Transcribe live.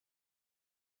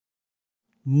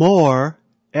More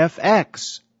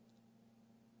FX.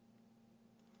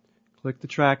 Click the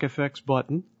Track FX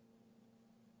button.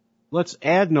 Let's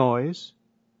add noise.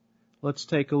 Let's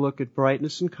take a look at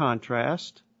brightness and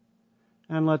contrast.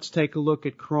 And let's take a look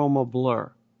at chroma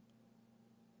blur.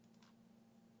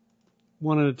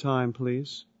 One at a time,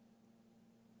 please.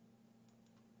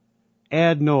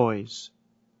 Add noise.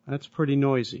 That's pretty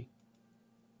noisy.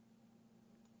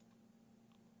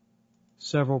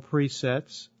 Several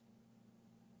presets.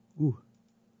 Ooh.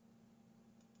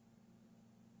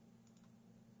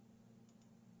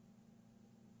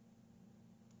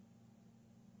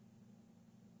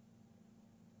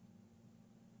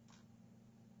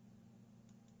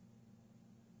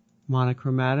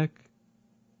 Monochromatic.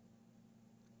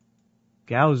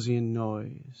 Gaussian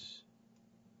noise.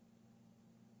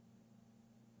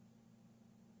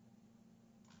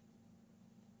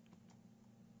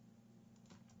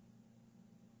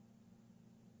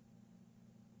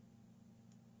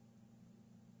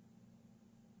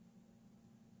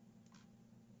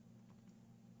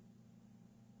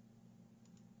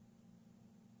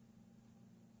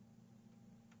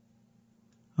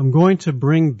 I'm going to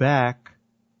bring back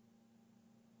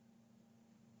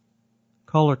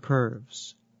color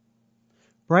curves.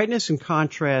 Brightness and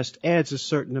contrast adds a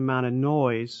certain amount of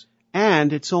noise,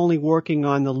 and it's only working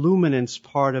on the luminance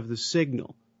part of the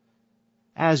signal.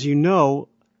 As you know,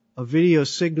 a video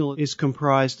signal is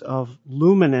comprised of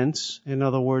luminance, in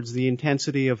other words, the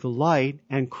intensity of the light,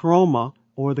 and chroma,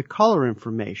 or the color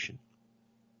information.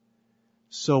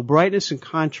 So brightness and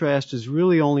contrast is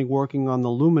really only working on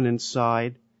the luminance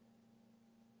side,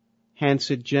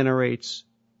 hence it generates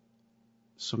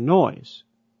some noise.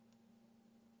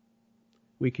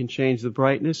 We can change the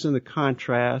brightness and the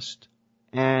contrast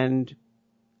and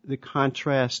the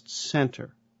contrast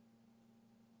center.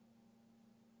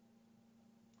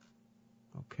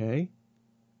 Okay.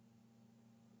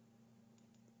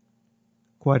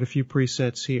 Quite a few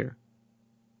presets here.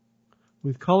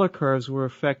 With color curves, we're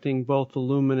affecting both the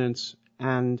luminance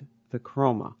and the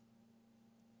chroma.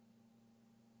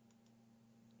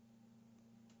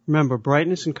 Remember,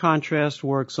 brightness and contrast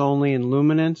works only in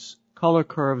luminance. Color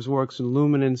curves works in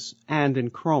luminance and in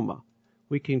chroma.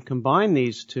 We can combine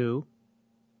these two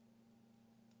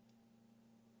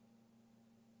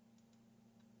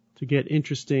to get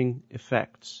interesting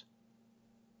effects.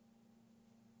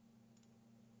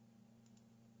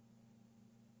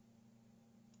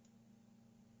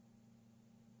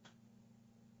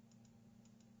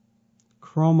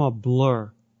 Chroma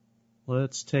blur.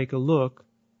 Let's take a look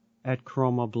at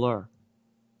chroma blur.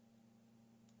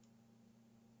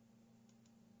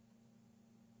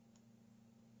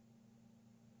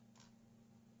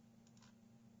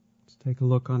 Let's take a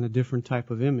look on a different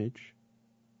type of image.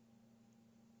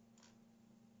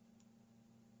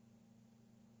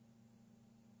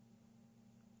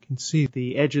 You can see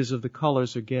the edges of the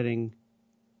colors are getting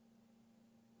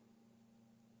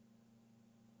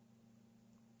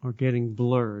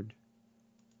blurred.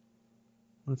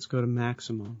 Let's go to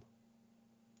maximum.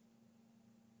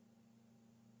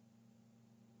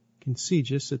 You can see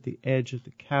just at the edge of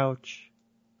the couch,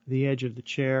 the edge of the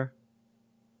chair,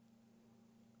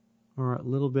 or a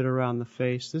little bit around the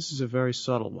face. This is a very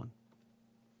subtle one.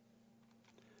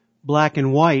 Black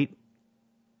and white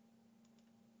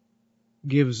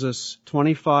gives us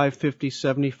 25, 50,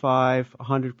 75,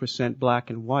 100% black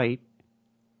and white.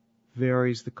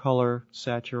 Varies the color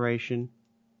saturation,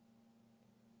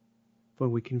 but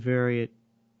we can vary it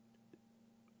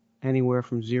anywhere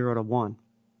from 0 to 1.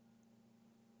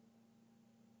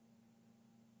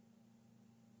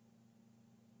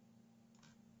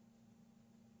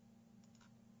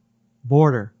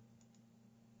 Border.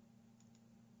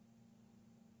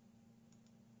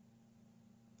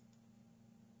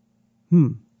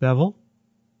 Bevel.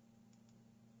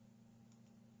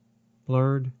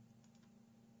 Blurred.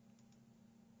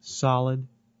 Solid.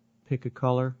 Pick a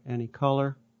color, any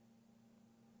color.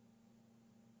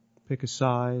 Pick a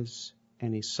size,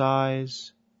 any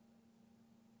size.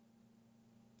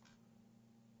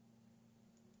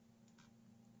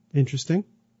 Interesting.